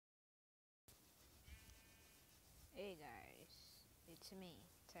It's me,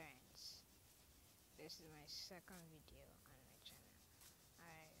 Terrence. This is my second video on my channel.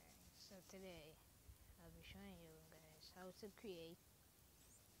 Alright guys, so today I'll be showing you guys how to create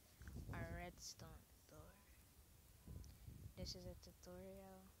a redstone door. This is a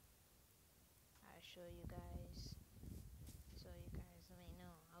tutorial. I'll show you guys so you guys may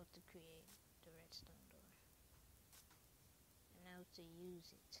know how to create the redstone door and how to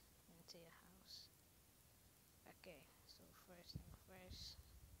use it into your house. Okay, so first thing first,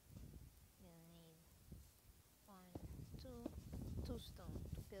 you'll need two stone,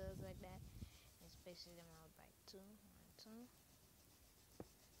 two pillars like that, and spacing them out by two. One, two,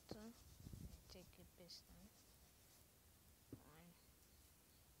 and take your piston.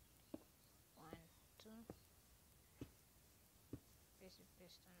 One, two. Place your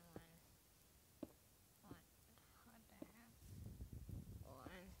piston. One. What the hell?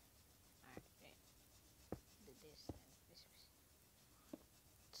 One. Alright, there. Do this and this.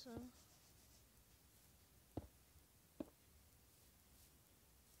 Two.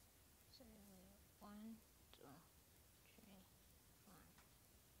 So one, two, three, four.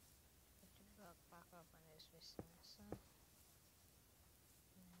 Put your block back up on this piston. So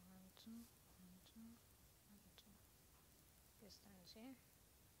one, two, one, two, one, two. Pistons here.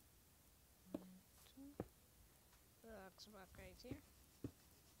 One, two. Blocks back right here.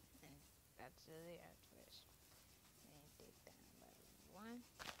 And that's the layout first. Then you take that by one.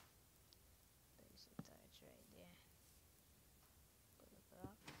 Place the torch right there. Put a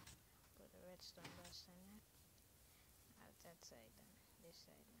block. Put a redstone dust in it. Out that side then. This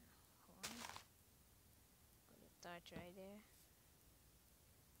side now. One. Put a torch right there.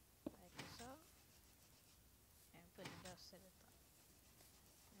 Like so. And put the dust to the top.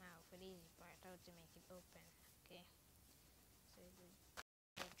 Now for the easy part, how to make it open. Okay. So you do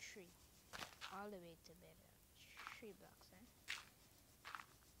 3 all the way to bed. 3 blocks, eh?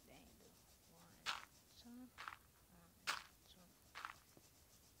 Then you do 1, 2, 1, 2,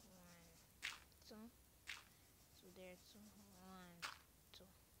 1, 2. So there 2, 1, 2.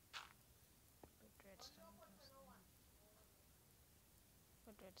 Put redstone dust.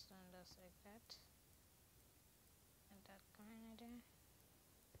 Put redstone dust like that. And that corner there.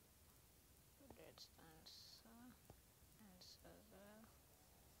 Put redstone so and so as well.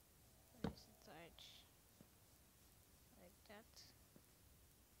 Place the torch like that.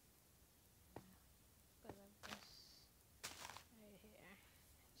 Put up this right here.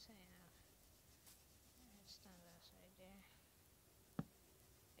 So you have redstone dust right there.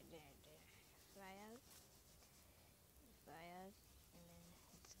 Right there, there. Fly out. Fly out, and then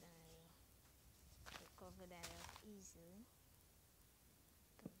it's gonna cover that up easily.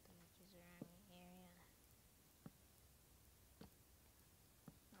 Put torches around the area.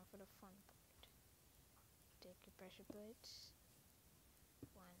 Now for the fun part. Take your pressure plates.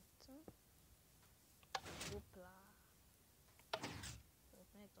 1, 2. Whoopla.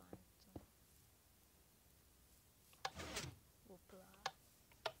 Open it. 1, 2. Whoopla.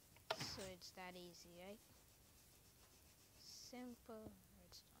 So it's that easy, right? Simple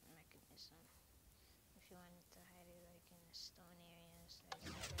redstone mechanism. If you wanted to hide it like in the stone areas,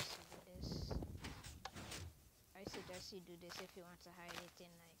 I suggest you do this if you want to hide it in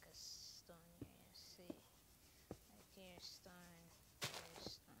like a stone area. See, like here's stone,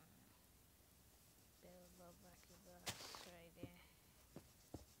 there's stone. Build up back your blocks right there.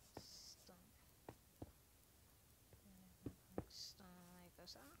 Stone. Stone like a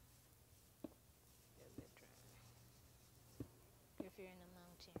saw. Build it right. If you're in a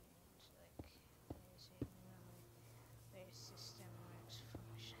mountain range, like there's your where system works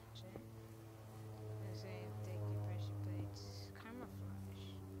functions, right? Let's say take your pressure plates,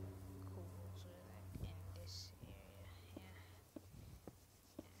 camouflage, cool, so like in this area,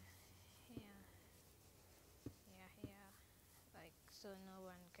 here, like so no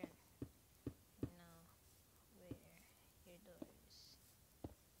one can know where your door is.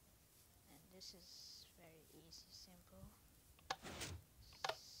 And this is very easy, simple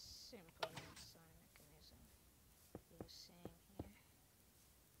redstone mechanism. Do the same here.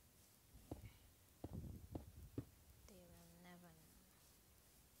 They will never know.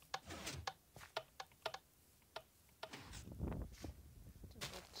 To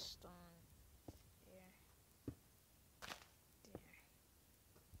put stone there.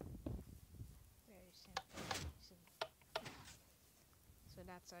 Very simple, easy. So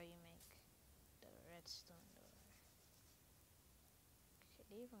that's how you make the redstone door.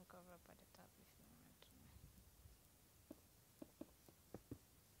 Could even cover up at the top if you want to.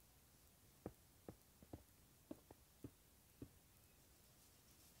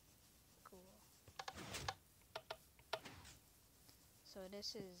 Cool. So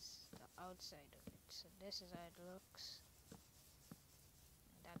this is the outside of it. So this is how it looks.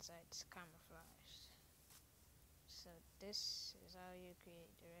 And that's how it's camouflaged. So this is how you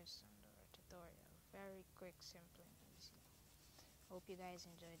create the redstone door tutorial. Very quick, simple, and easy. Hope you guys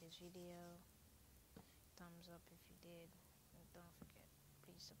enjoyed this video. Thumbs up if you did. And don't forget,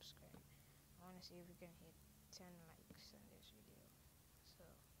 please subscribe. I want to see if we can hit 10 likes on this video. So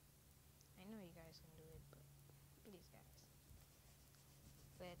I know you guys can do it, but please guys,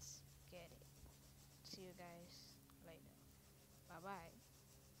 let's get it. See you guys later. Bye bye.